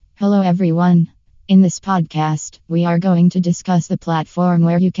Hello, everyone. In this podcast, we are going to discuss the platform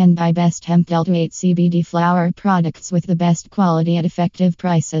where you can buy best hemp Delta 8 CBD flower products with the best quality at effective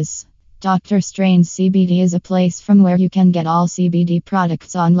prices. Dr. Strain's CBD is a place from where you can get all CBD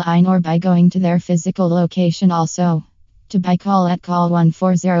products online or by going to their physical location also. To buy, call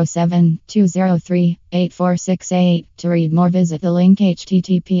 1407-203-8468. To read more, visit the link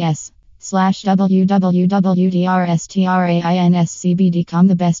https://www.drstrains.com.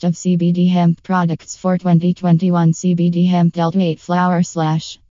 The best of CBD hemp products for 2021 CBD hemp Delta 8 flower /